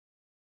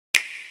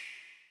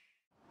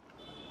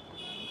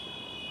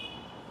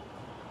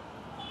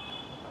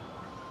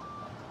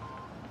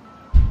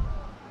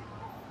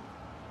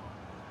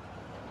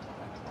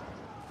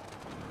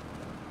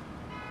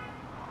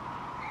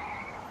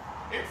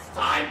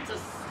time to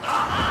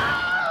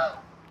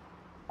stop!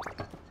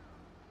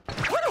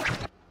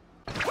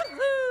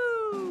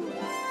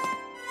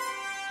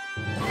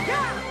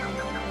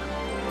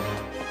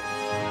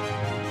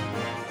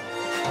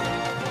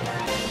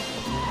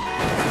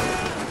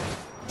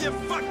 Get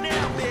fucked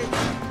now, bitch!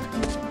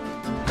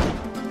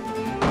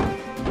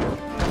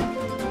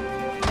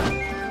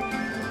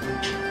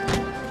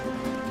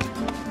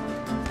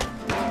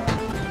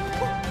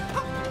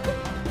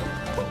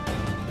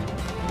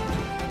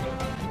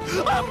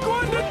 I'm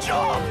going to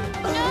jump!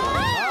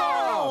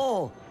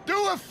 No!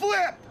 Do a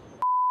flip!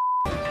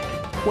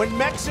 When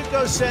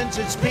Mexico sends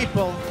its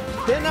people,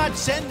 they're not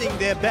sending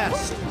their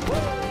best.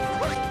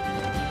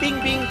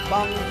 Bing, bing,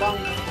 bong, bong.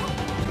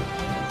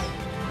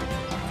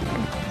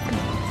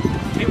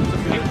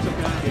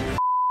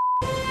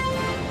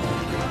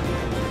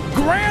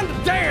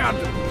 Granddad!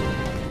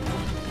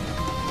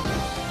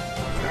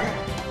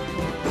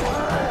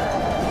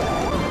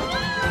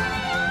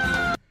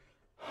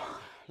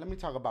 Let me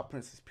talk about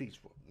Princess Peach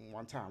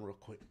one time real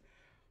quick.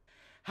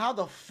 How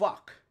the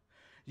fuck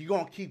you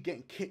gonna keep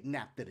getting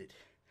kidnapped at it?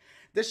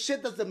 This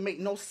shit doesn't make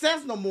no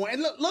sense no more.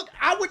 And look,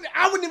 I wouldn't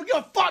even give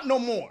a fuck no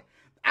more.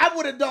 I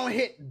would have done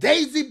hit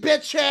Daisy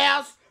bitch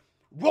ass,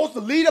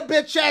 Rosalita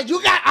bitch ass.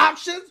 You got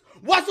options?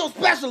 What's so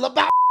special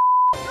about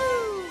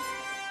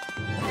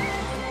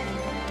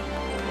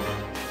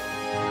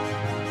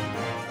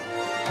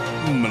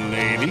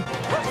Milady.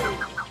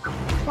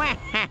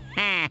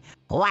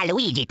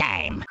 Waluigi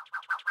time.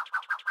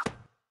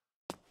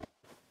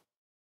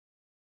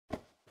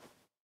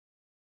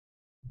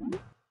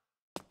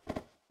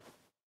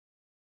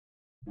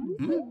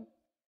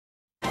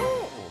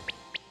 Oh.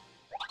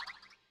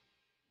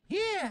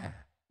 Yeah.